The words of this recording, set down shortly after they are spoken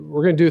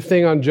we're going to do a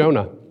thing on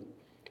Jonah.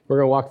 We're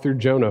going to walk through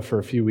Jonah for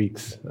a few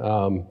weeks.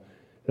 And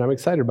I'm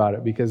excited about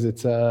it because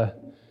it's a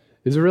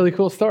really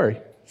cool story.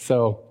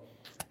 So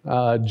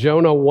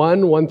Jonah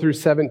 1 through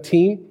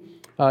 17.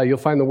 You'll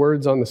find the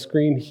words on the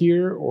screen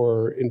here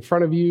or in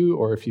front of you,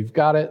 or if you've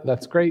got it,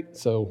 that's great.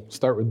 So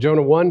start with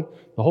Jonah 1,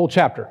 the whole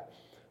chapter.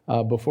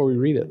 Before we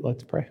read it,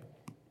 let's pray.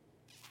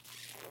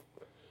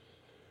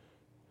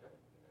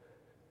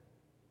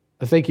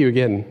 Thank you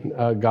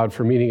again, God,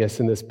 for meeting us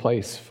in this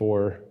place,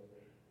 for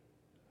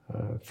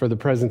the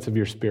presence of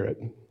your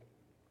Spirit.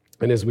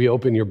 And as we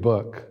open your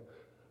book,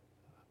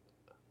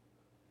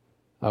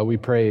 we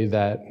pray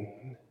that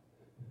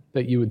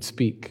you would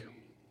speak.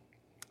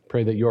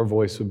 Pray that your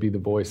voice would be the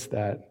voice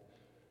that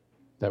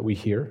we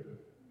hear.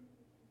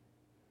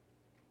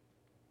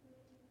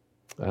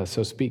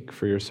 So speak,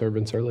 for your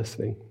servants are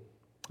listening.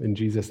 In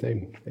Jesus'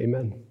 name,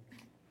 amen.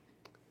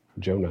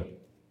 Jonah.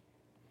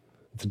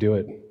 Let's do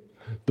it.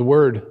 The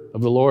word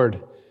of the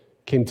Lord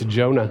came to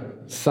Jonah,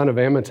 son of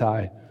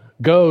Amittai.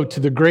 Go to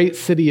the great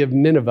city of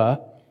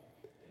Nineveh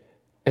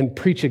and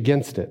preach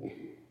against it,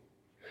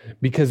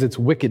 because its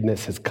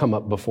wickedness has come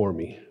up before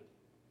me.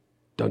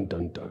 Dun,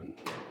 dun, dun.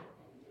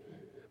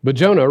 But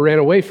Jonah ran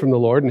away from the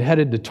Lord and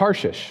headed to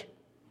Tarshish.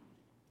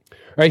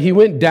 Right, he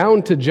went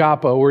down to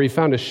Joppa, where he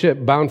found a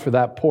ship bound for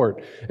that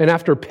port. And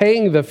after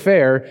paying the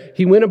fare,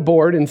 he went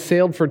aboard and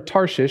sailed for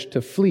Tarshish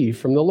to flee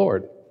from the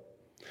Lord.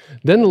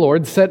 Then the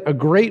Lord set a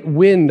great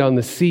wind on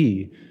the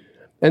sea,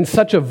 and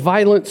such a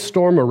violent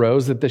storm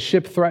arose that the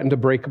ship threatened to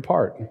break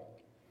apart.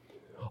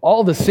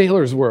 All the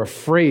sailors were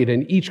afraid,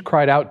 and each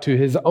cried out to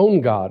his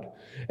own God,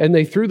 and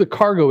they threw the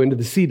cargo into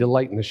the sea to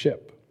lighten the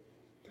ship.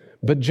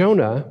 But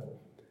Jonah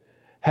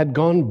had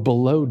gone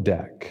below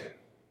deck,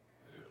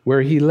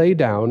 where he lay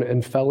down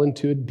and fell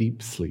into a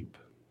deep sleep.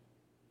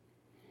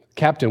 The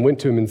captain went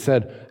to him and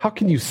said, "How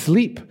can you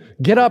sleep?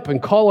 Get up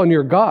and call on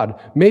your God.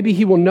 Maybe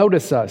he will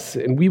notice us,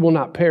 and we will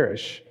not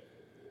perish."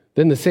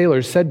 Then the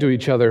sailors said to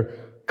each other,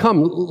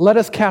 "Come, let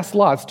us cast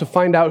lots to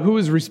find out who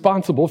is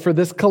responsible for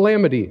this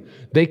calamity."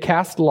 They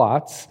cast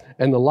lots,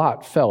 and the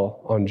lot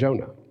fell on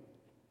Jonah.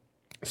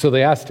 So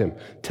they asked him,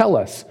 "Tell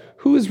us,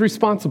 who is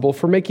responsible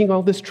for making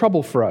all this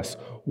trouble for us?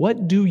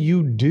 What do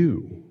you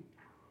do?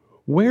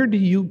 Where do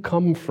you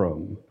come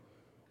from?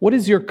 What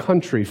is your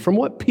country? From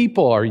what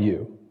people are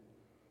you?"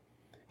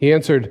 He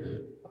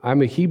answered,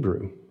 "I'm a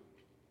Hebrew,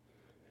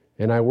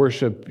 and I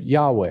worship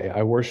Yahweh.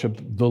 I worship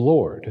the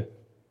Lord,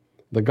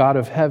 the God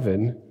of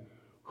heaven,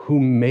 who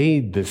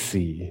made the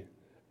sea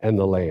and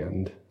the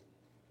land."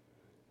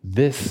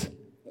 This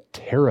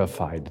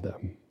terrified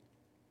them.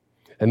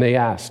 And they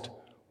asked,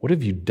 "What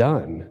have you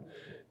done?"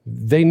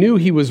 They knew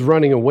he was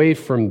running away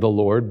from the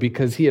Lord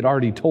because he had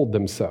already told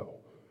them so.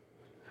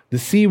 The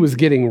sea was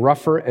getting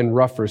rougher and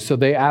rougher, so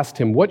they asked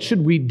him, "What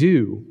should we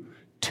do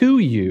to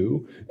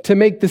you to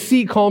make the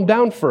sea calm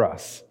down for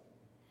us?"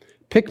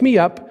 "Pick me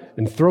up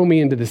and throw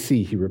me into the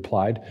sea," he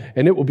replied,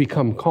 "and it will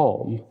become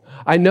calm.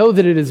 I know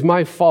that it is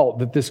my fault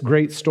that this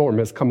great storm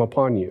has come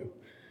upon you."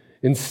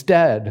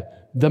 Instead,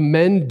 the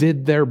men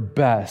did their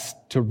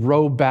best to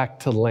row back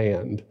to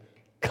land.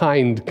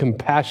 Kind,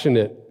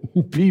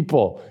 compassionate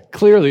people.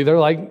 Clearly, they're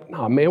like,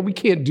 "Oh man, we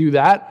can't do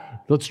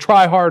that. Let's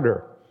try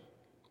harder."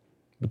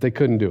 But they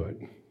couldn't do it,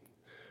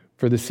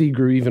 for the sea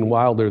grew even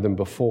wilder than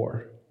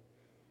before.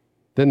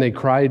 Then they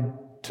cried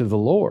to the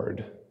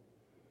Lord,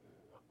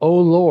 "O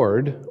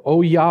Lord,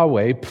 O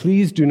Yahweh,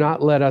 please do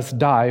not let us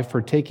die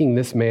for taking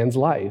this man's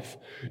life.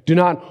 Do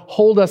not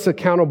hold us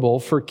accountable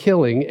for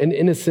killing an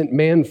innocent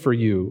man for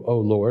you, O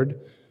Lord.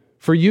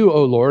 For you,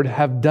 O Lord,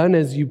 have done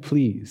as you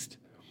pleased."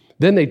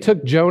 Then they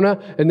took Jonah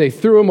and they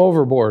threw him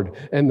overboard,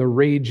 and the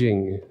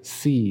raging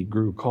sea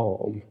grew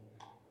calm.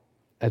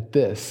 At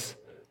this,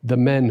 the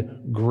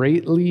men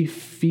greatly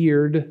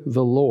feared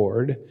the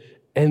Lord,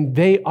 and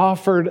they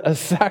offered a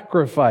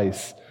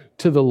sacrifice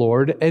to the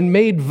Lord and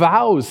made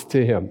vows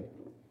to him.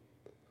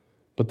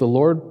 But the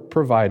Lord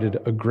provided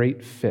a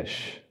great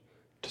fish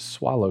to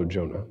swallow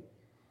Jonah,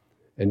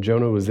 and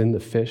Jonah was in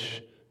the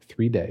fish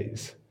 3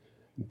 days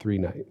and 3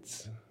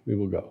 nights. We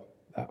will go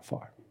that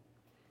far.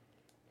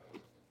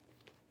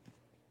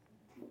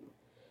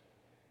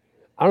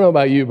 I don't know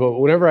about you, but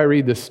whenever I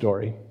read this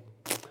story,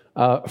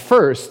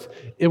 first,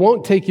 it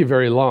won't take you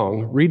very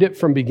long. Read it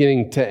from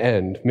beginning to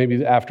end.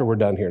 Maybe after we're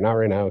done here. Not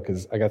right now,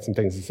 because I got some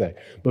things to say.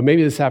 But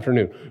maybe this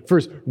afternoon.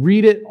 First,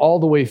 read it all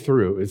the way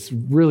through. It's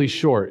really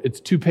short.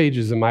 It's 2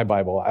 pages in my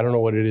Bible. I don't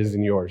know what it is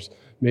in yours.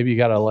 Maybe you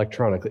got it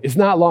electronically. It's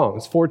not long.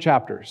 It's 4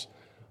 chapters.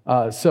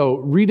 So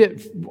read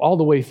it all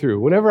the way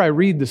through. Whenever I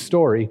read the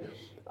story,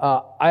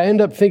 I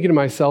end up thinking to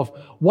myself,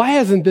 why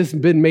hasn't this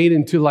been made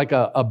into like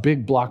a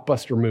big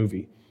blockbuster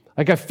movie?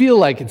 Like, I feel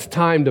like it's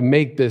time to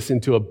make this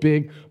into a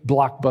big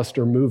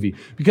blockbuster movie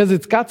because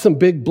it's got some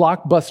big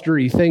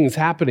blockbustery things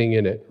happening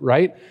in it,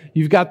 right?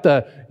 You've got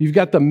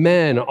the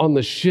men on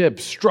the ship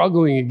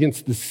struggling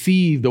against the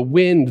sea, the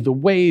wind, the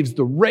waves,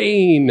 the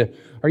rain.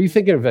 Are you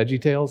thinking of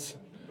VeggieTales?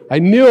 I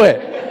knew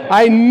it.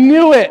 I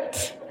knew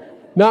it.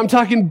 Now I'm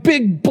talking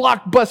big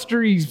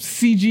blockbustery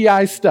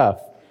CGI stuff.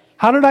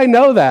 How did I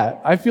know that?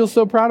 I feel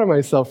so proud of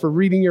myself for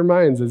reading your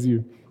minds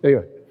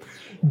anyway.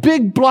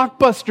 Big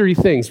blockbustery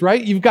things,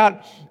 right? You've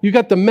got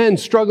the men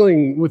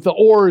struggling with the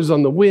oars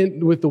on the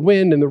wind, with the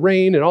wind and the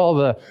rain and all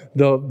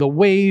the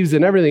waves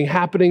and everything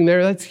happening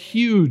there. That's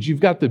huge.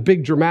 You've got the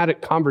big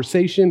dramatic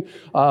conversation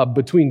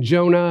between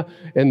Jonah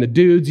and the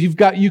dudes.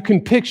 You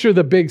can picture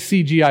the big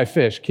CGI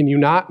fish, can you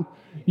not?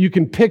 You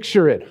can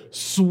picture it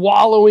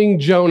swallowing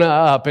Jonah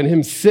up and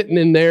him sitting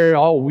in there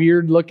all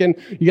weird looking.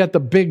 You got the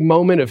big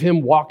moment of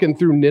him walking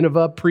through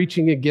Nineveh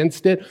preaching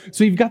against it.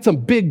 So you've got some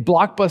big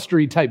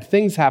blockbustery type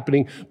things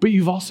happening, but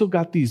you've also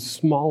got these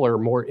smaller,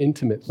 more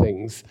intimate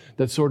things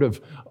that sort of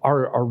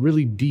are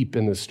really deep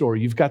in the story.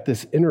 You've got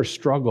this inner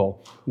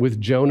struggle with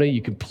Jonah.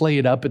 You can play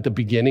it up at the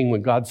beginning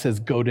when God says,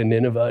 go to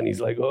Nineveh, and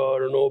he's like, oh, I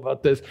don't know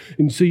about this.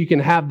 And so you can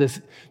have this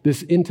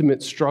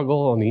intimate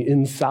struggle on the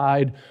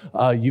inside.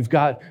 You've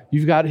got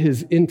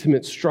his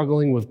intimate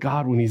struggling with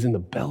God when he's in the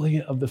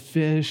belly of the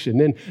fish. And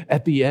then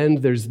at the end,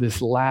 there's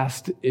this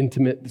last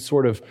intimate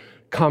sort of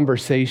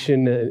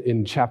conversation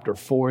in chapter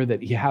 4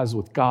 that he has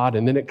with God.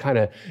 And then it kind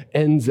of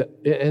ends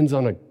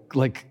on a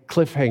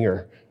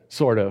cliffhanger,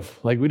 sort of.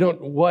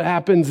 What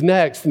happens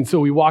next? And so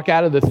we walk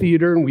out of the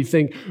theater and we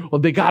think, well,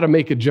 they got to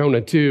make a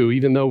Jonah 2,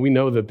 even though we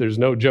know that there's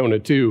no Jonah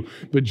 2.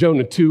 But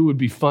Jonah 2 would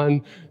be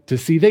fun to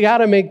see. They got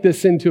to make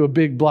this into a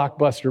big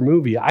blockbuster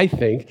movie, I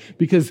think,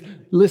 because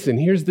listen,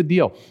 here's the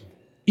deal.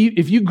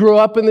 If you grew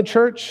up in the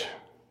church,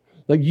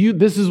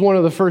 this is one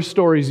of the first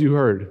stories you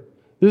heard.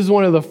 This is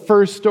one of the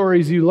first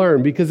stories you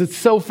learn because it's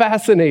so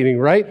fascinating,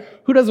 right?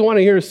 Who doesn't want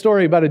to hear a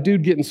story about a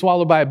dude getting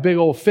swallowed by a big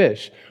old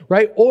fish,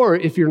 right? Or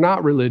if you're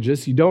not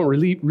religious, you don't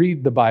really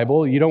read the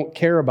Bible, you don't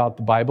care about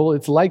the Bible,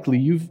 it's likely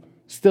you've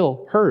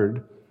still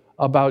heard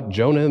about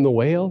Jonah and the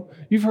whale.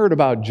 You've heard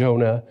about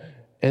Jonah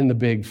and the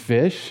big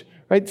fish,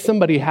 right?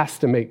 Somebody has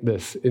to make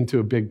this into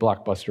a big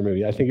blockbuster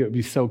movie. I think it would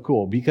be so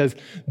cool because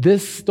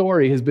this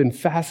story has been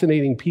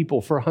fascinating people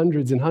for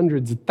hundreds and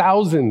hundreds of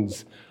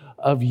thousands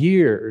of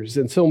years.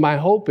 And so my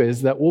hope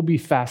is that we'll be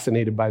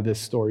fascinated by this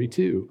story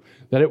too,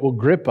 that it will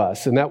grip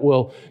us and that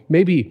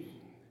maybe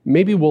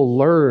we'll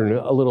learn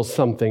a little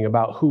something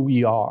about who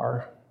we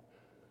are.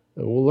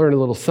 We'll learn a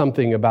little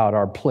something about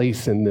our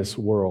place in this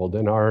world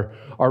and our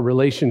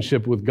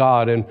relationship with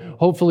God. And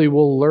hopefully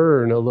we'll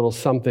learn a little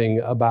something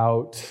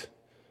about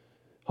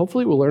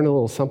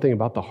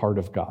the heart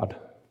of God.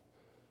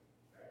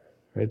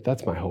 Right?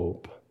 That's my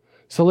hope.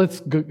 So let's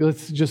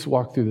just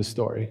walk through the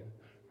story.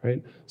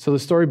 Right? So the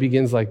story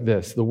begins like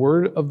this. The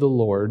word of the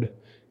Lord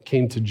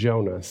came to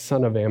Jonah,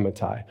 son of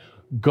Amittai.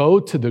 Go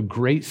to the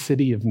great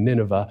city of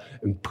Nineveh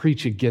and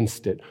preach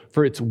against it,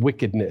 for its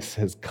wickedness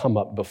has come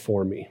up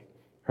before me.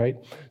 Right?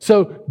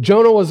 So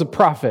Jonah was a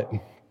prophet.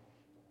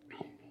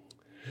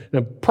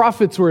 Now,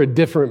 prophets were a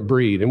different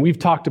breed, and we've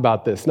talked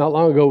about this. Not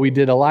long ago, we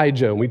did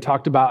Elijah, and we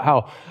talked about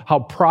how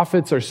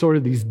prophets are sort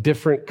of these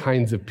different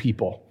kinds of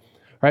people.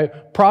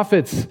 Right?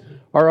 Prophets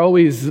are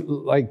always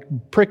like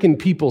pricking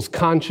people's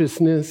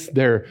consciousness.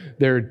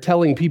 They're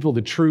telling people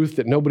the truth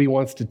that nobody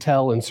wants to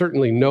tell and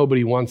certainly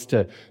nobody wants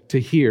to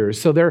hear.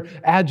 So they're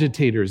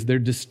agitators. They're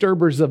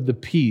disturbers of the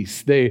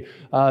peace. They're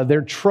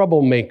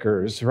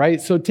troublemakers,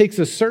 right? So it takes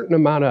a certain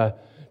amount of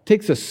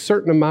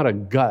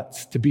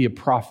guts to be a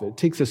prophet. It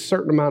takes a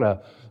certain amount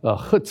of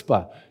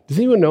chutzpah. Does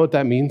anyone know what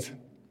that means?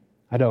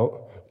 I don't,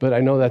 but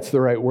I know that's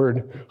the right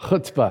word,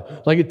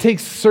 chutzpah. Like it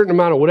takes a certain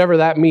amount of whatever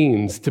that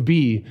means to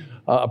be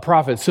a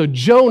prophet. So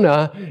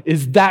Jonah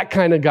is that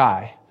kind of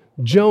guy.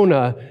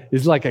 Jonah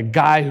is like a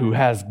guy who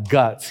has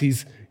guts.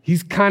 He's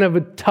kind of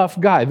a tough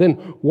guy. Then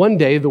one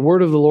day the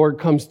word of the Lord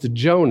comes to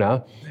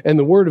Jonah, and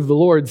the word of the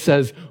Lord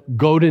says,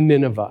 go to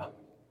Nineveh.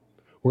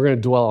 We're going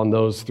to dwell on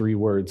those 3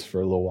 words for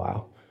a little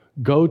while.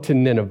 Go to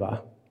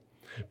Nineveh.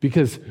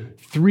 Because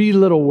 3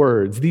 little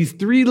words, these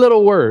 3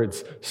 little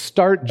words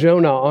start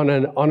Jonah on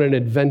an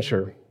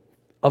adventure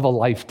of a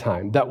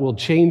lifetime that will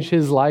change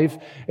his life,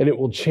 and it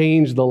will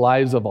change the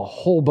lives of a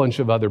whole bunch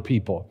of other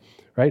people,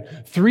 right?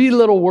 3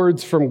 little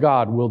words from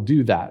God will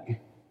do that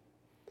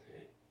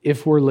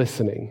if we're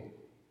listening.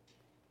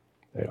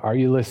 Are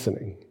you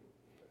listening?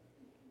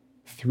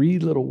 3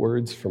 little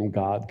words from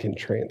God can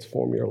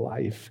transform your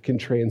life, can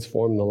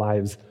transform the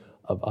lives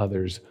of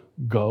others.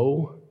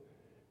 Go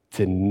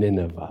to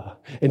Nineveh.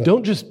 And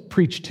don't just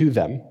preach to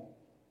them,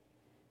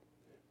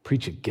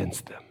 preach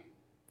against them.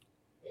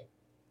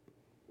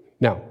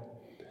 Now,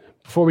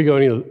 before we go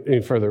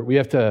any further, we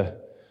have to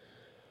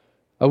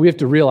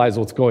realize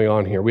what's going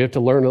on here. We have to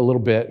learn a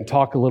little bit and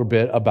talk a little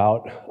bit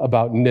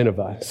about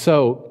Nineveh.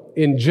 So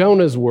in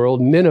Jonah's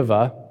world,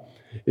 Nineveh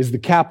is the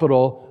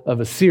capital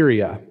of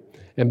Assyria.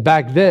 And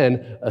back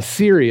then,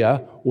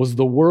 Assyria was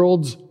the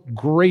world's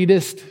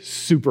greatest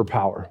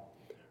superpower.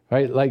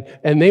 Right?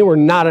 And they were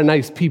not a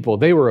nice people.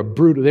 They were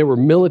they were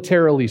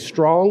militarily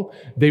strong.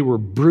 They were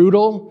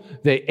brutal.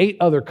 They ate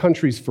other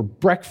countries for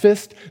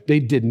breakfast. They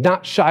did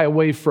not shy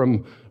away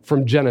from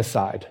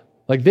genocide.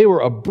 They were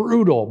a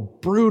brutal,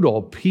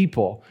 brutal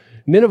people.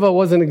 Nineveh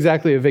wasn't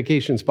exactly a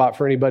vacation spot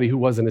for anybody who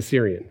wasn't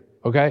Assyrian.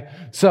 Okay?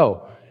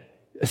 So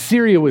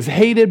Assyria was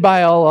hated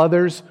by all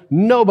others.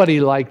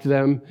 Nobody liked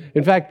them.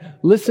 In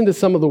fact, listen to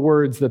some of the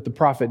words that the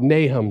prophet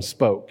Nahum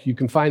spoke. You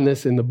can find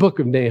this in the book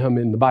of Nahum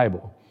in the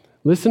Bible.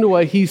 Listen to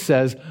what he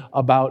says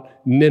about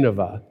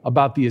Nineveh,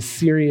 about the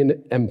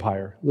Assyrian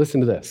Empire. Listen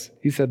to this.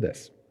 He said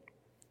this: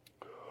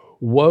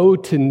 "Woe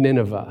to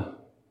Nineveh!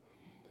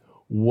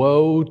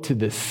 Woe to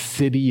the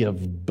city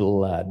of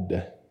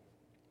blood."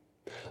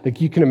 Like,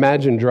 you can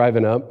imagine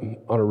driving up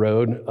on a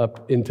road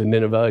up into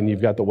Nineveh, and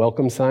you've got the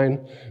welcome sign.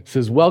 It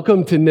says,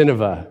 "Welcome to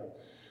Nineveh,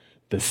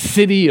 the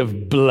city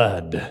of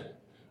blood."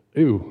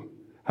 Ooh,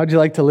 how'd you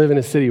like to live in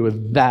a city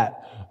with that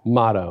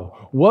motto?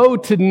 Woe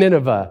to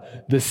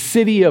Nineveh, the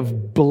city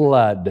of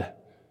blood.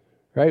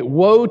 Right?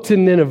 Woe to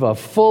Nineveh,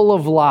 full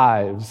of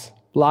lies,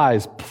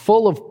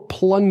 full of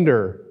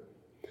plunder,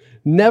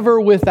 never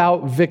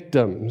without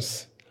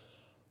victims,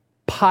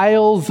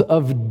 piles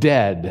of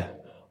dead,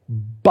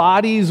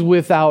 bodies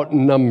without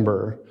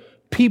number,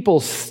 people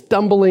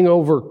stumbling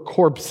over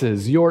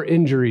corpses. Your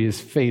injury is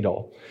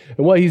fatal.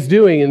 And what he's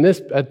doing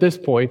at this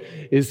point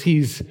is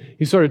he's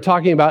sort of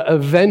talking about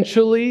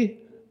eventually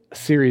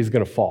Assyria is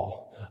going to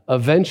fall.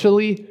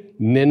 Eventually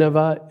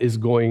Nineveh is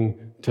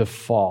going to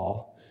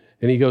fall.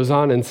 And he goes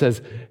on and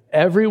says,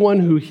 "Everyone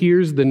who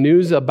hears the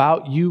news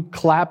about you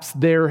claps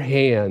their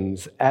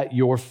hands at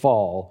your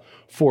fall,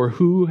 for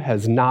who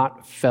has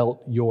not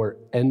felt your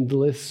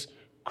endless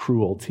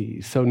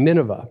cruelty?" So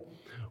Nineveh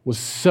was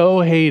so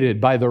hated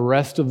by the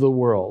rest of the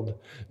world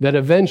that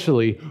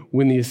eventually,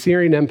 when the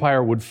Assyrian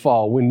Empire would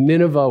fall, when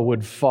Nineveh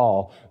would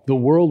fall, the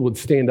world would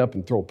stand up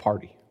and throw a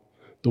party.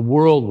 The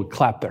world would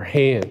clap their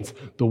hands.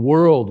 The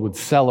world would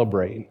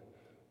celebrate.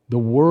 The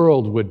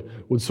world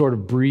would sort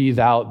of breathe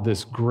out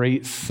this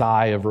great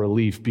sigh of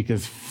relief,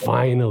 because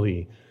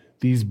finally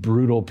these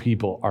brutal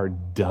people are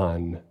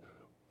done.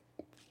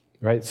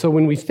 Right? So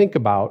when we think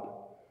about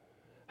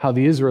how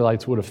the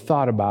Israelites would have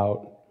thought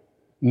about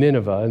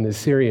Nineveh and the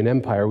Assyrian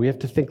Empire, we have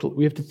to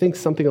think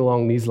something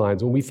along these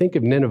lines. When we think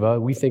of Nineveh,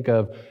 we think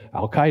of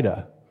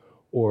Al-Qaeda.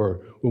 Or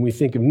when we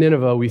think of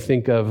Nineveh, we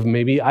think of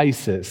maybe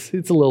ISIS.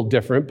 It's a little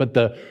different, but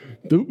the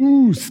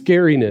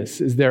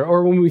scariness is there.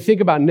 Or when we think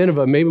about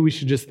Nineveh, maybe we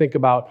should just think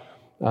about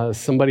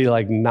somebody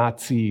like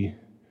Nazi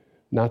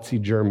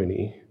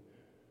Germany.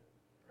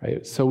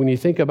 Right? So when you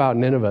think about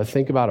Nineveh,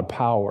 think about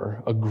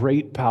a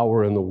great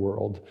power in the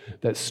world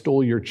that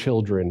stole your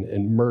children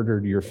and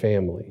murdered your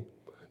family.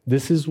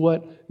 This is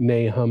what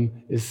Nahum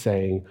is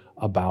saying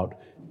about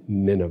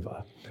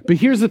Nineveh. But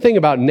here's the thing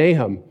about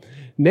Nahum.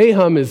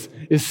 Nahum is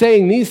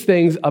saying these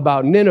things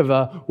about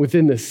Nineveh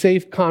within the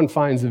safe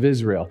confines of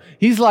Israel.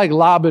 He's like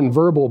lobbing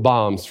verbal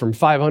bombs from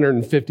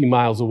 550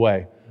 miles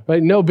away.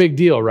 Right? No big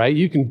deal, right?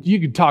 You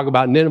can talk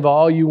about Nineveh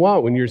all you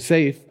want when you're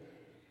safe,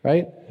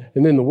 right?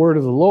 And then the word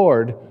of the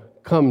Lord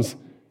comes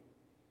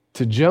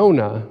to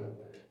Jonah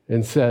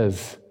and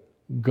says,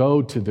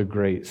 "Go to the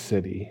great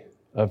city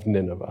of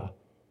Nineveh.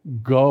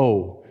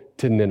 Go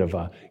to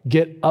Nineveh.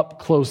 Get up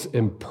close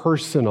and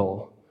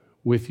personal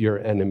with your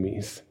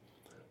enemies.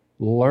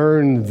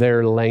 Learn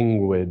their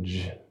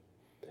language,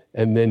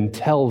 and then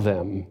tell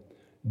them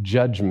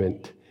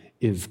judgment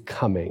is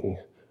coming.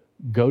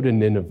 Go to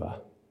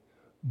Nineveh.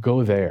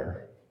 Go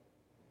there."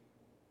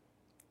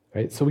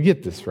 Right? So we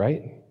get this,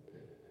 right?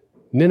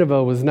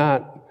 Nineveh was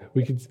not,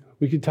 we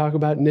could talk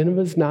about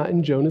Nineveh's not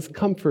in Jonah's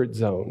comfort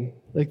zone.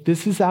 Like,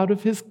 this is out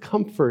of his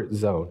comfort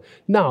zone.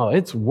 No,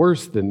 it's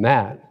worse than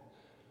that.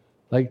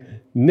 Like,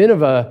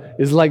 Nineveh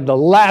is like the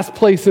last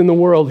place in the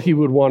world he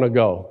would want to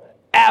go.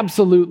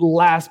 Absolute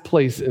last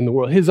place in the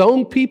world. His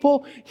own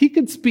people, he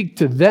could speak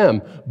to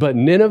them. But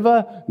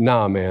Nineveh,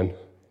 nah, man.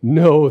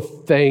 No,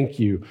 thank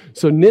you.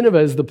 So Nineveh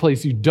is the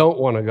place you don't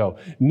want to go.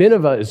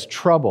 Nineveh is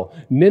trouble.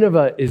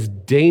 Nineveh is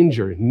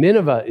danger.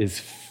 Nineveh is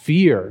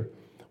fear.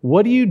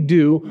 What do you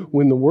do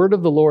when the word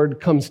of the Lord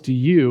comes to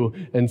you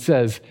and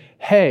says,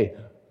 "Hey,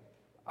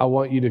 I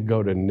want you to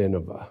go to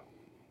Nineveh"?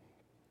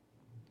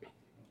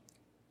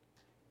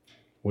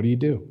 What do you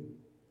do?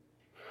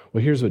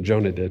 Well, here's what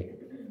Jonah did.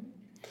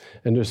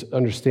 And just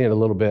understand a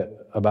little bit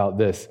about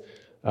this.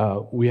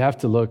 We have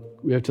to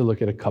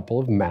look at a couple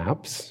of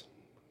maps.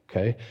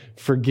 Okay,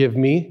 forgive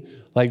me.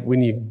 Like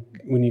when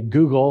you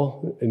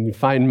Google and you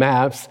find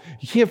maps,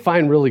 you can't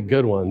find really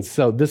good ones.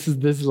 So this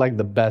is like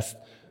the best.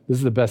 This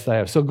is the best I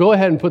have. So go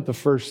ahead and put the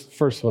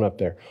first one up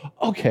there.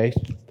 Okay,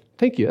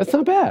 thank you. That's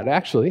not bad,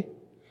 actually.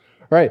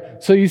 All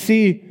right. So you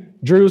see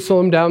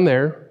Jerusalem down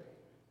there.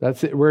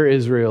 That's it, where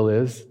Israel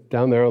is,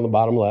 down there on the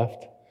bottom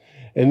left.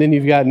 And then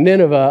you've got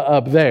Nineveh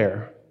up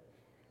there.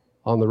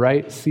 On the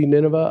right, see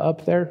Nineveh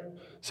up there?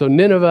 So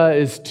Nineveh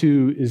is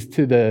to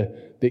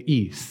the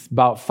east,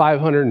 about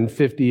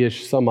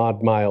 550-ish some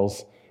odd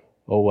miles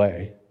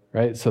away,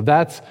 right? So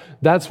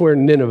that's where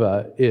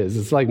Nineveh is.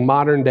 It's like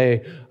modern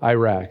day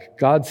Iraq.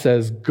 God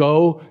says,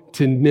 "Go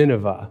to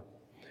Nineveh."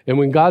 And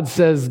when God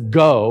says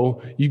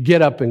go, you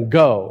get up and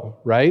go,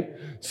 right?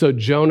 So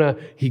Jonah,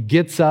 he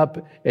gets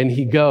up and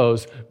he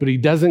goes, but he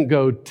doesn't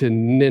go to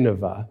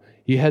Nineveh.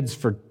 He heads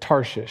for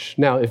Tarshish.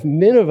 Now, if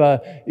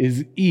Nineveh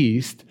is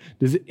east,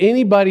 does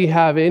anybody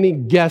have any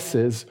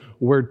guesses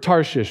where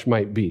Tarshish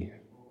might be?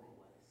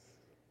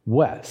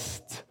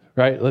 West,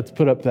 right? Let's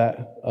put up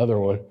that other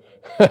one.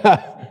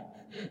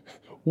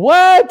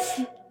 What?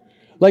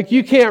 Like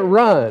you can't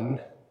run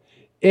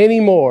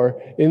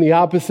anymore in the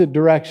opposite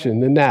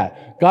direction than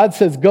that. God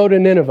says, go to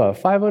Nineveh,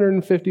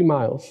 550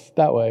 miles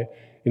that way.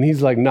 And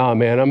he's like, nah,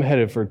 man, I'm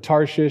headed for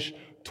Tarshish,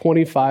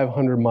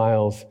 2,500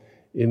 miles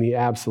in the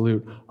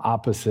absolute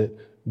opposite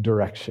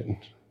direction,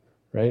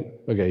 right?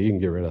 Okay, you can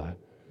get rid of that.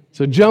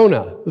 So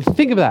Jonah,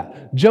 think of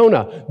that.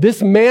 Jonah,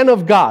 this man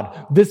of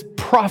God, this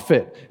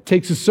prophet,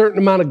 takes a certain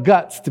amount of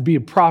guts to be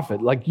a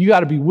prophet. Like you got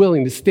to be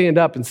willing to stand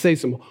up and say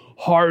some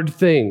hard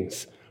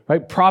things,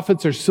 right?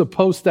 Prophets are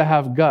supposed to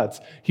have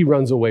guts. He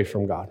runs away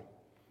from God,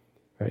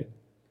 right?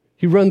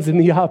 He runs in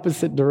the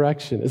opposite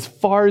direction as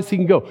far as he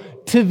can go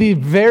to the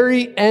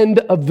very end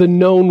of the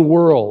known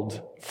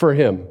world for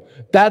him.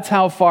 That's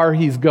how far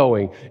he's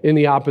going in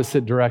the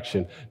opposite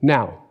direction.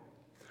 Now,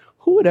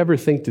 who would ever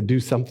think to do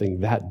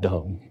something that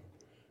dumb?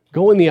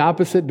 Go in the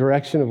opposite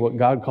direction of what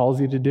God calls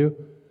you to do?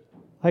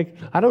 Like,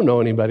 I don't know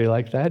anybody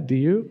like that. Do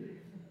you?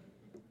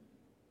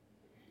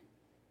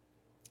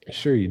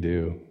 Sure you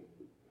do.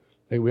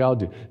 Like we all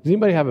do. Does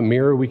anybody have a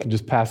mirror? We can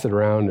just pass it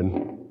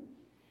around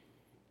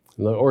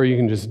or you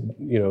can just,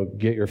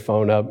 get your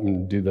phone up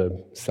and do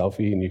the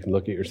selfie and you can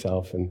look at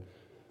yourself and,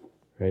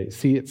 right?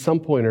 See, at some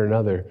point or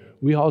another,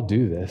 we all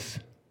do this.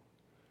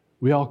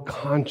 We all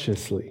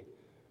consciously,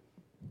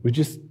 we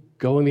just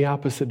go in the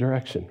opposite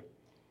direction,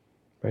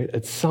 right?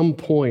 At some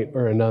point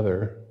or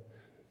another,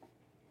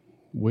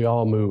 we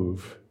all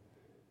move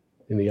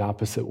in the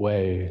opposite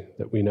way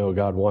that we know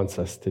God wants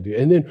us to do.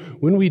 And then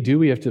when we do,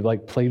 we have to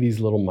play these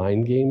little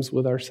mind games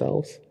with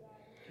ourselves.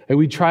 And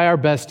we try our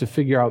best to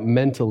figure out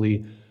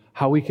mentally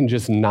how we can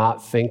just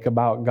not think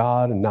about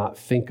God and not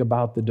think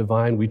about the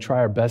divine. We try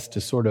our best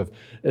to sort of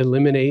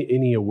eliminate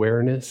any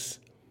awareness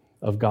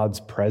of God's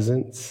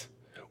presence.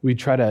 We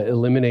try to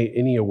eliminate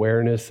any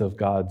awareness of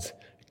God's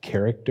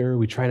character.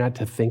 We try not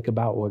to think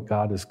about what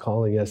God is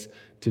calling us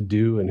to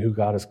do and who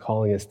God is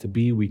calling us to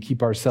be. We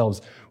keep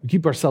ourselves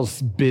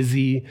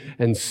busy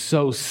and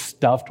so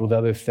stuffed with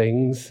other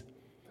things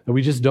that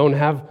we just don't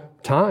have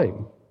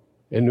time.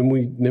 And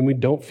then we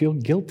don't feel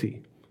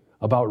guilty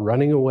about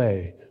running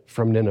away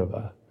from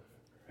Nineveh,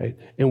 right?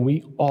 And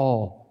we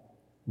all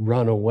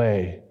run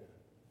away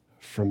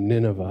from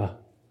Nineveh.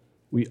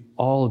 We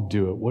all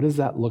do it. What does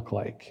that look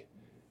like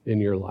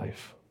in your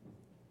life?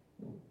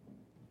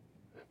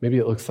 Maybe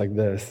it looks like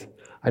this.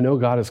 I know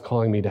God is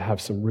calling me to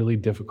have some really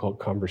difficult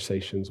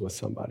conversations with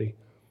somebody.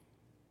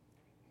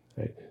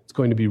 Right? It's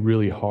going to be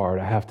really hard.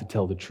 I have to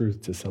tell the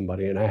truth to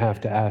somebody, and I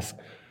have to ask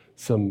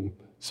some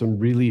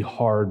really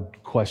hard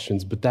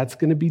questions, but that's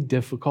going to be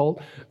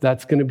difficult.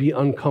 That's going to be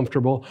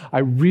uncomfortable. I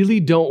really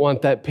don't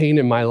want that pain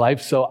in my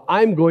life, so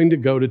I'm going to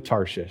go to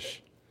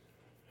Tarshish.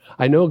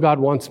 I know God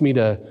wants me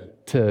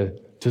to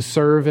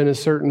serve in a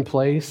certain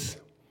place,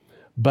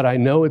 but I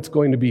know it's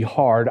going to be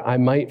hard. I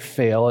might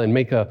fail and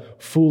make a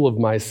fool of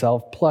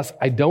myself. Plus,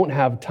 I don't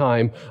have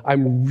time.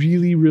 I'm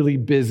really, really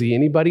busy.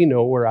 Anybody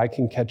know where I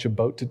can catch a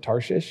boat to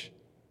Tarshish?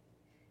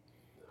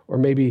 Or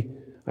maybe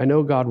I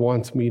know God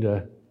wants me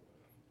to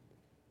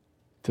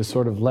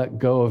sort of let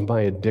go of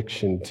my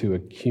addiction to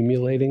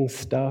accumulating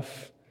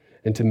stuff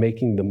and to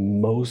making the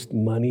most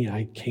money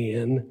I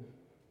can.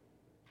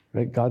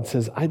 Right? God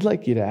says, I'd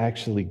like you to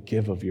actually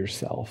give of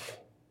yourself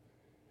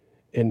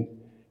and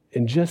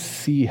just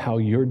see how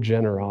your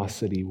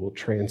generosity will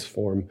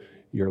transform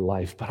your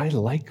life. But I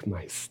like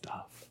my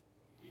stuff.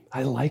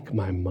 I like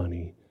my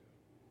money.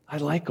 I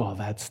like all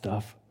that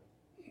stuff.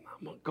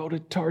 I'm going to go to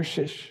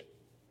Tarshish.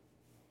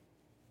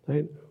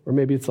 Right? Or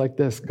maybe it's like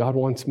this. God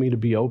wants me to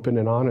be open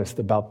and honest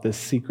about this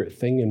secret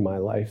thing in my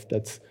life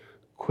that's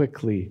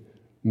quickly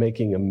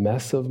making a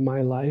mess of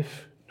my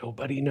life.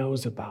 Nobody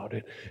knows about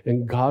it.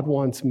 And God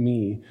wants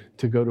me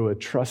to go to a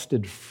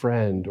trusted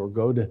friend or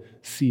go to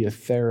see a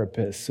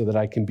therapist so that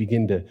I can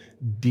begin to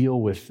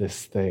deal with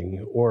this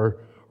thing. Or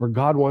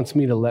God wants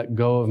me to let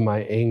go of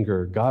my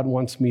anger. God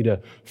wants me to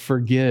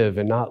forgive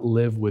and not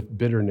live with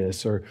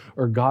bitterness. Or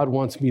God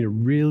wants me to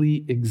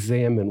really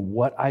examine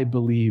what I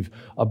believe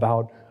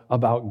about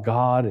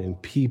God and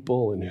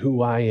people and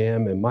who I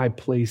am and my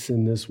place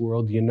in this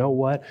world. You know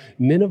what?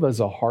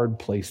 Nineveh's a hard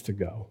place to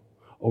go.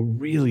 A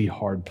really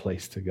hard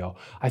place to go.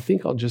 I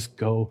think I'll just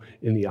go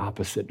in the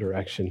opposite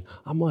direction.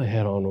 I'm going to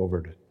head on over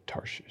to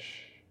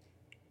Tarshish.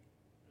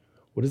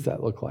 What does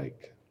that look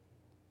like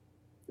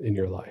in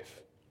your life?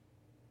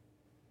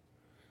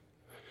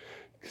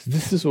 Because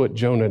this is what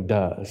Jonah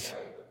does,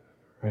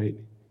 right?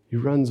 He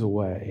runs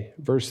away.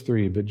 Verse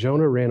 3, but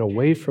Jonah ran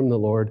away from the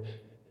Lord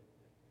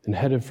and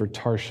headed for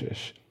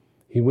Tarshish.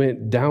 He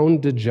went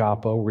down to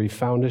Joppa, where he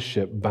found a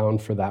ship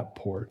bound for that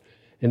port.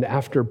 And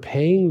after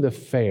paying the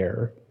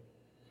fare,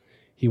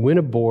 he went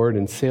aboard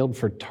and sailed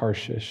for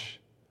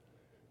Tarshish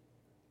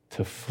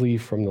to flee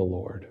from the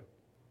Lord.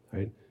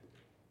 Right?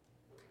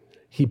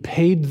 He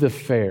paid the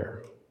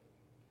fare.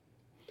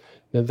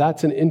 Now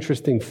that's an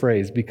interesting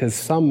phrase because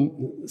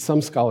some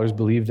scholars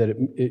believe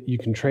that you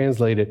can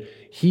translate it,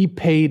 he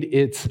paid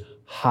its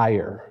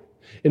hire.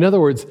 In other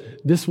words,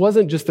 this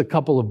wasn't just a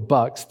couple of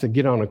bucks to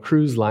get on a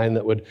cruise line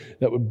that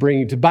would bring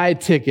you to buy a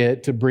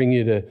ticket to bring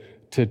you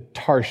to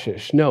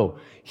Tarshish. No,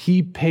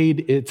 he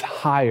paid its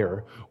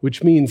hire,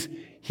 which means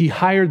he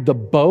hired the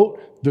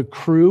boat, the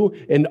crew,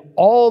 and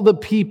all the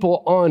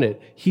people on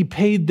it. He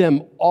paid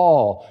them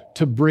all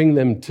to bring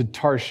them to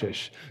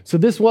Tarshish. So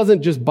this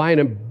wasn't buying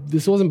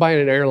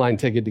an airline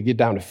ticket to get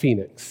down to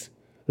Phoenix.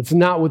 That's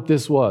not what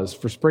this was.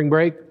 For spring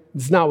break,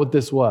 it's not what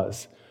this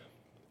was.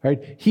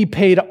 Right? He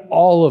paid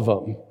all of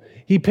them.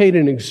 He paid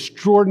an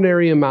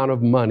extraordinary amount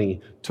of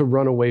money to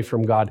run away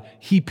from God.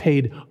 He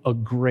paid a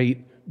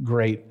great,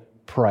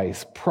 great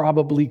price.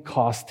 Probably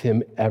cost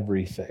him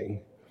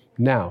everything.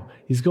 Now,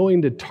 he's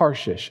going to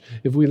Tarshish.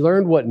 If we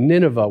learned what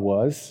Nineveh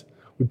was,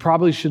 we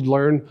probably should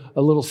learn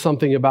a little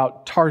something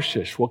about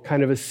Tarshish. What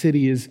kind of a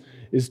city is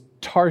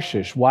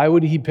Tarshish? Why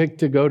would he pick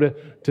to go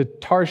to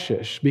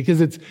Tarshish?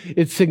 Because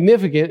it's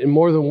significant in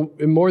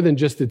more than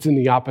just it's in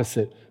the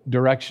opposite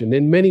direction.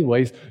 In many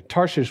ways,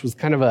 Tarshish was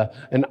kind of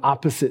an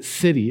opposite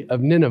city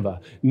of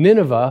Nineveh.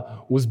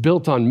 Nineveh was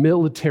built on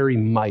military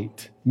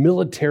might,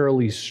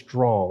 militarily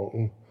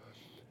strong.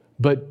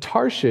 But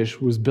Tarshish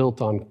was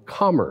built on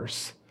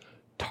commerce.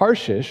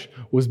 Tarshish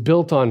was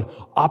built on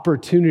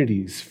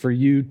opportunities for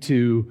you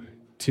to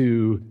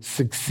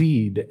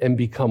succeed and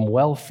become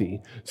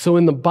wealthy. So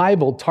in the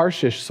Bible,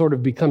 Tarshish sort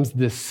of becomes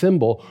this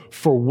symbol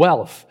for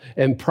wealth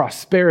and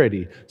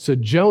prosperity. So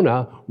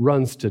Jonah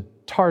runs to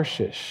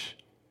Tarshish.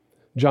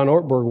 John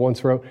Ortberg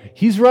once wrote,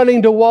 he's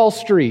running to Wall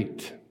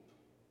Street.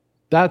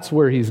 That's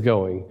where he's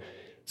going.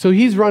 So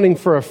he's running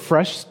for a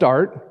fresh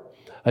start,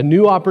 a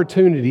new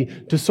opportunity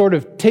to sort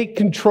of take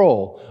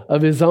control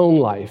of his own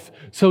life.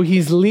 So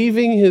he's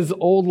leaving his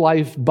old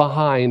life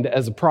behind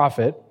as a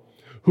prophet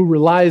who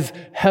relies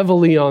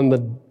heavily on the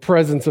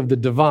presence of the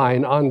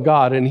divine, on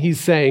God. And he's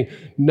saying,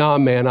 nah,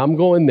 man, I'm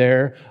going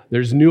there.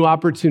 There's new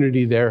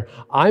opportunity there.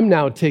 I'm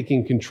now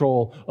taking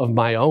control of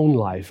my own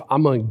life.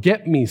 I'm going to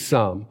get me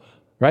some.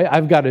 Right?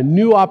 I've got a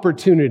new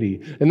opportunity.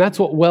 And that's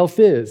what wealth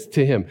is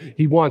to him.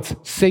 He wants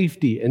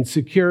safety and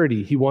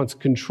security. He wants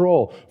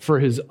control for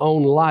his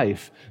own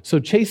life. So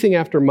chasing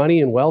after money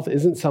and wealth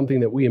isn't something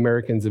that we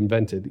Americans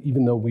invented,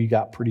 even though we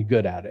got pretty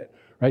good at it.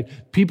 Right?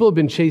 People have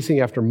been chasing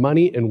after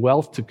money and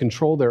wealth to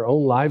control their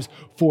own lives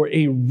for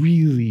a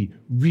really,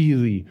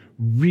 really,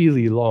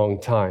 really long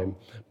time.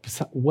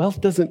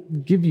 Wealth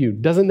doesn't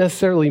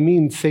necessarily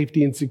mean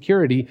safety and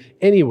security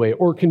anyway,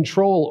 or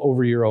control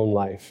over your own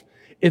life.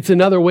 It's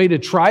another way to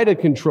try to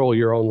control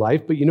your own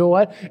life, but you know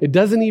what? It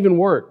doesn't even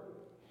work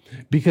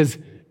because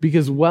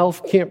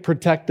wealth can't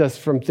protect us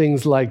from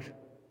things like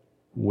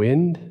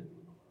wind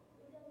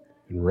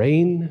and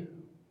rain,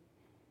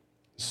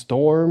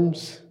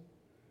 storms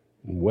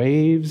and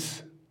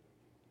waves,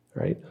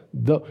 right?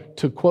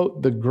 To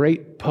quote the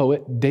great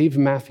poet Dave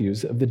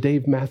Matthews of the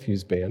Dave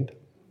Matthews Band,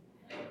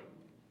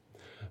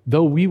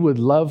 though we would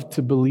love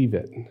to believe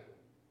it,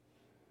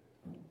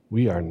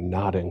 we are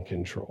not in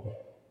control.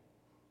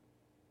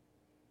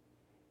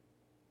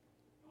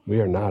 We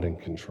are not in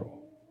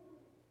control.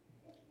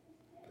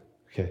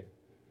 Okay,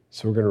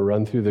 so we're going to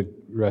run through the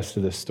rest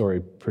of this story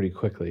pretty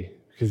quickly.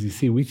 Because you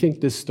see, we think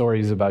this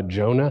story is about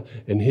Jonah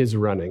and his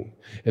running.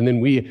 And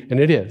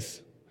it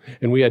is.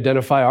 And we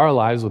identify our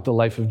lives with the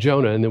life of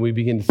Jonah, and then we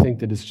begin to think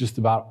that it's just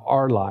about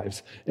our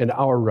lives and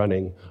our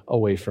running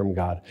away from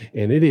God.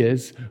 And it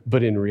is,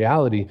 but in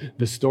reality,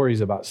 the story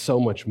is about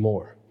so much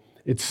more.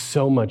 It's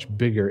so much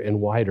bigger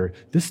and wider.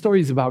 This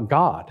story is about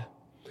God.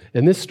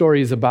 And this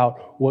story is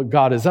about what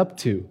God is up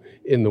to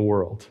in the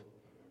world,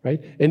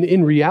 right? And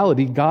in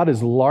reality, God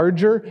is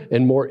larger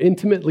and more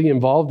intimately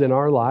involved in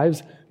our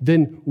lives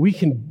than we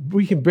can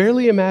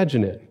barely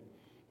imagine it.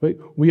 Right?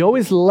 We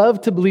always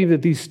love to believe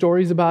that these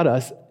stories about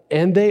us,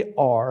 and they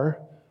are,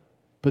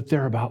 but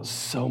they're about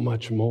so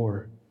much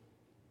more,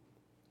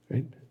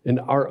 right? And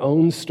our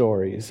own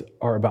stories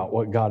are about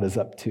what God is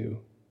up to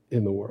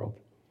in the world.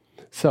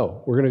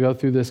 So we're going to go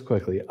through this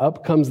quickly.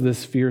 Up comes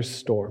this fierce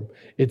storm.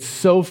 It's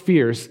so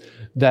fierce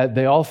that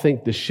they all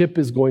think the ship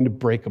is going to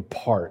break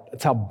apart.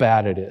 That's how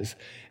bad it is.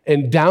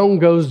 And down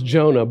goes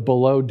Jonah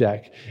below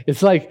deck.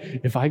 It's like,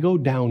 if I go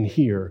down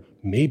here,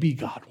 maybe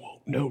God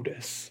won't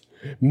notice.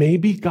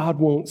 Maybe God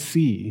won't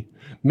see.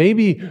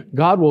 Maybe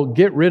God will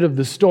get rid of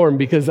the storm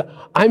because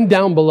I'm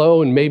down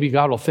below and maybe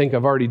God will think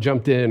I've already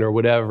jumped in or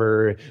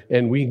whatever.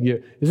 And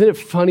isn't it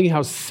funny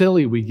how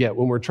silly we get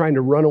when we're trying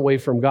to run away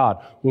from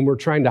God, when we're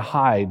trying to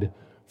hide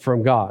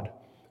from God?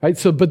 Right?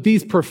 But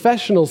these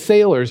professional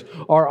sailors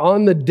are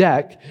on the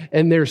deck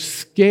and they're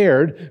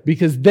scared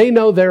because they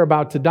know they're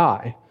about to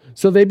die.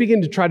 So they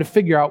begin to try to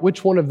figure out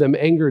which one of them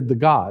angered the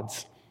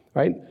gods,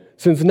 right?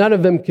 Since none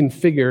of them can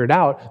figure it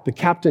out, the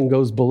captain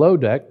goes below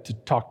deck to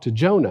talk to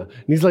Jonah.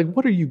 And he's like,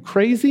 what, are you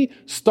crazy?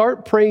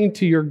 Start praying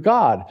to your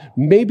God.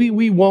 Maybe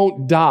we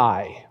won't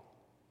die.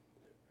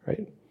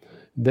 Right?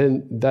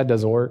 Then that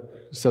doesn't work.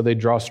 So they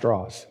draw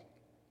straws.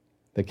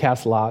 They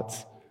cast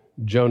lots.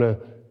 Jonah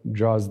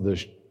draws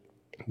the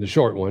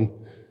short one.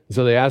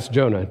 So they ask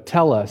Jonah,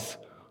 tell us,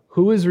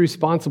 who is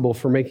responsible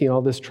for making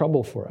all this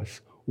trouble for us?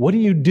 What do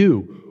you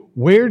do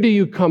Where do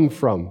you come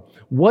from?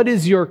 What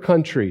is your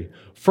country?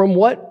 From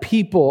what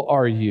people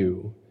are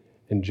you?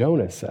 And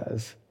Jonah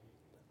says,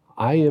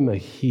 I am a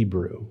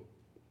Hebrew,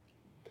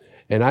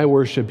 and I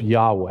worship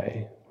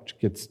Yahweh, which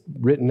gets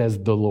written as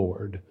the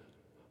Lord.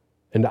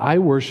 And I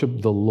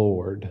worship the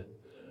Lord,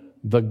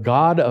 the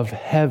God of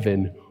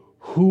heaven,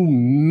 who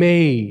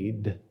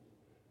made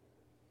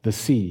the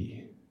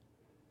sea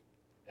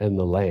and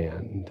the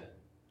land.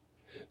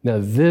 Now,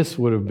 this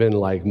would have been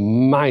like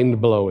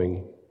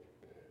mind-blowing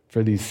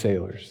for these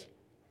sailors.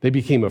 They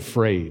became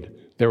afraid.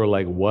 They were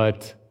like,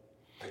 what?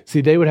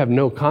 See, they would have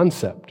no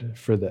concept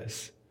for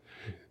this.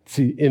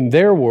 See, in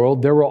their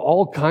world, there were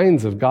all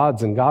kinds of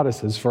gods and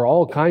goddesses for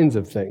all kinds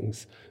of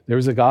things. There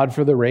was a god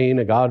for the rain,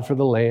 a god for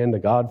the land, a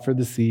god for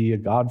the sea, a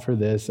god for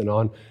this, and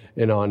on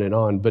and on and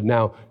on. But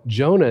now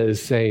Jonah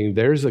is saying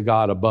there's a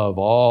God above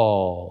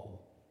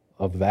all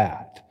of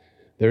that.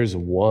 There's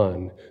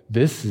one.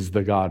 This is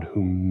the God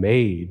who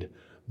made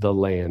the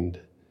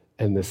land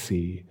and the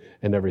sea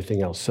and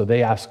everything else. So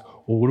they ask,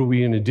 well, what are we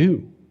going to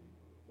do?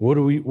 What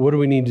do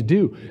we need to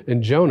do?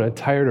 And Jonah,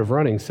 tired of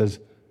running, says,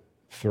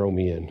 throw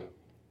me in,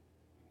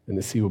 and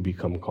the sea will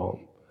become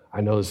calm.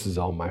 I know this is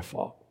all my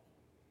fault.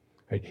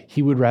 Right?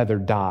 He would rather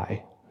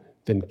die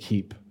than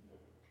keep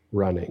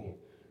running.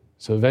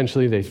 So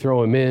eventually they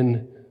throw him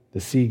in, the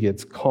sea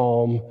gets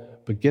calm,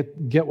 but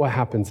get what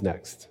happens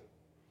next.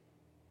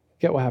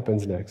 Get what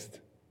happens next.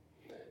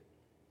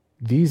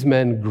 These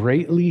men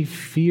greatly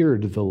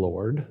feared the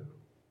Lord,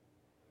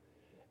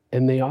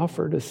 and they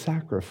offered a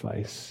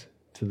sacrifice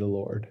to the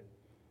Lord,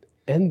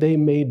 and they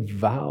made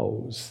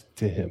vows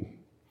to him.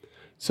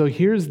 So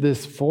here's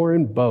this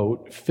foreign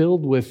boat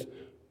filled with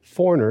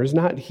foreigners,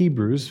 not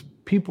Hebrews,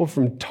 people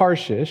from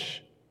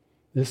Tarshish.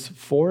 This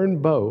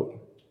foreign boat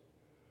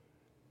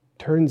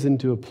turns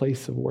into a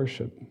place of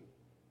worship,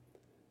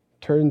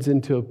 turns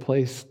into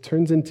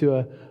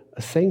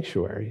a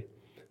sanctuary.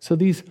 So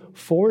these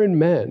foreign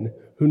men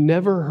who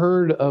never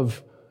heard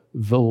of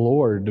the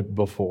Lord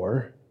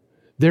before,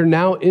 they're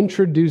now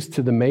introduced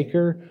to the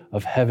maker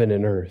of heaven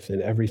and earth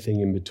and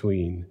everything in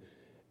between,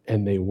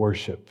 and they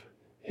worship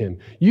him.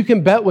 You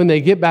can bet when they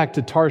get back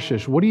to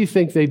Tarshish, what do you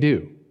think they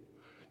do?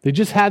 They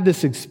just had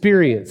this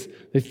experience.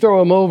 They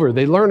throw him over.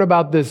 They learn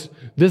about this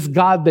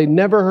God they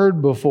never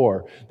heard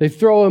before. They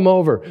throw him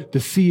over. The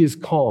sea is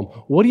calm.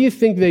 What do you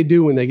think they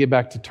do when they get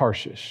back to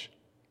Tarshish?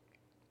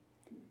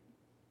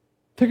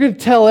 They're going to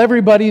tell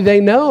everybody they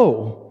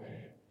know.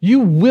 You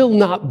will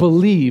not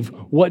believe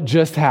what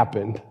just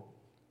happened.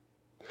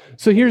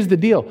 So here's the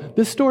deal.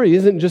 This story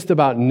isn't just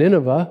about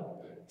Nineveh.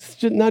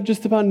 It's not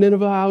just about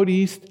Nineveh out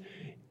east.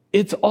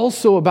 It's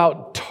also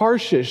about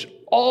Tarshish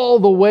all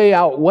the way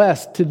out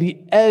west to the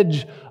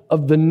edge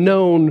of the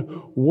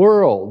known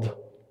world.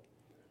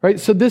 Right?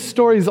 So this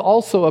story is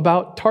also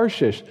about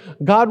Tarshish.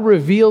 God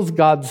reveals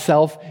God's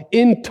self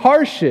in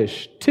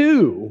Tarshish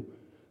too.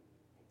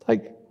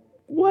 Like,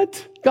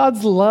 what?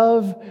 God's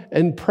love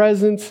and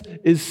presence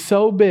is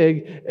so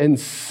big and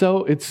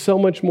it's so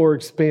much more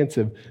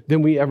expansive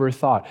than we ever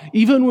thought.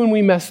 Even when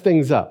we mess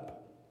things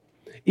up,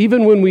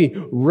 even when we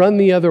run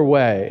the other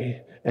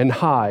way and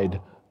hide,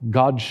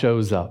 God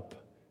shows up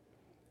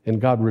and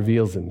God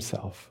reveals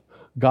himself.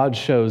 God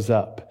shows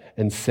up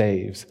and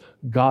saves.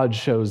 God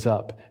shows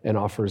up and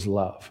offers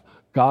love.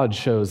 God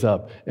shows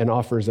up and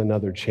offers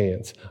another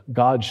chance.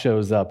 God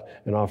shows up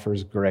and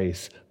offers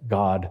grace.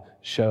 God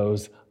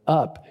shows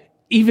up.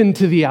 Even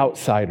to the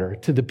outsider,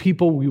 to the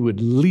people we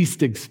would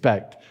least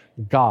expect,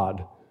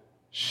 God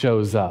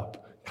shows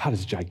up. God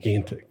is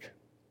gigantic.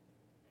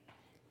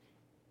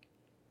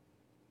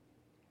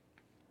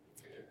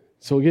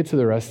 So we'll get to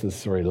the rest of the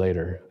story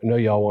later. I know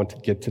y'all want to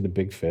get to the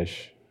big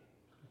fish.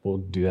 We'll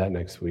do that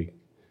next week.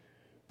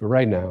 But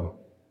right now,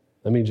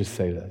 let me just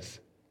say this.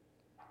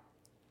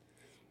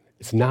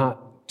 It's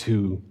not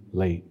too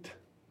late.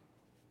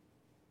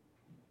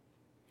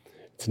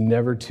 It's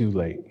never too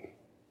late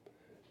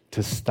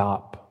to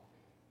stop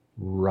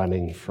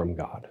running from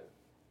God.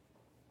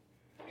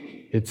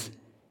 It's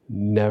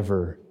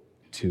never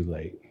too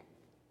late.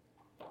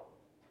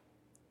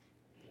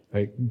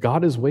 Right?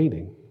 God is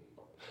waiting.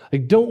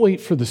 Like, don't wait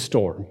for the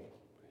storm.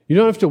 You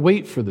don't have to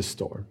wait for the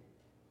storm.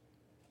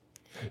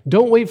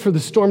 Don't wait for the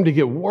storm to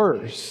get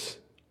worse.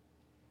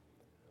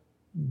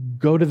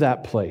 Go to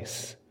that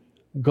place.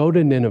 Go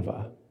to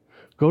Nineveh.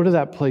 Go to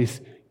that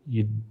place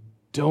you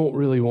don't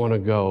really want to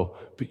go,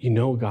 but you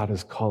know God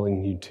is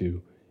calling you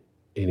to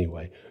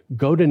anyway.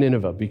 Go to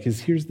Nineveh,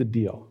 because here's the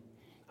deal.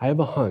 I have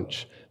a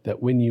hunch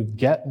that when you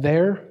get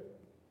there,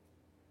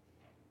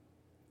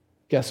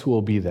 guess who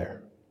will be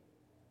there?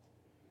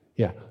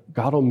 Yeah,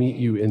 God will meet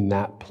you in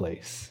that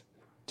place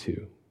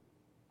too.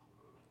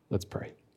 Let's pray.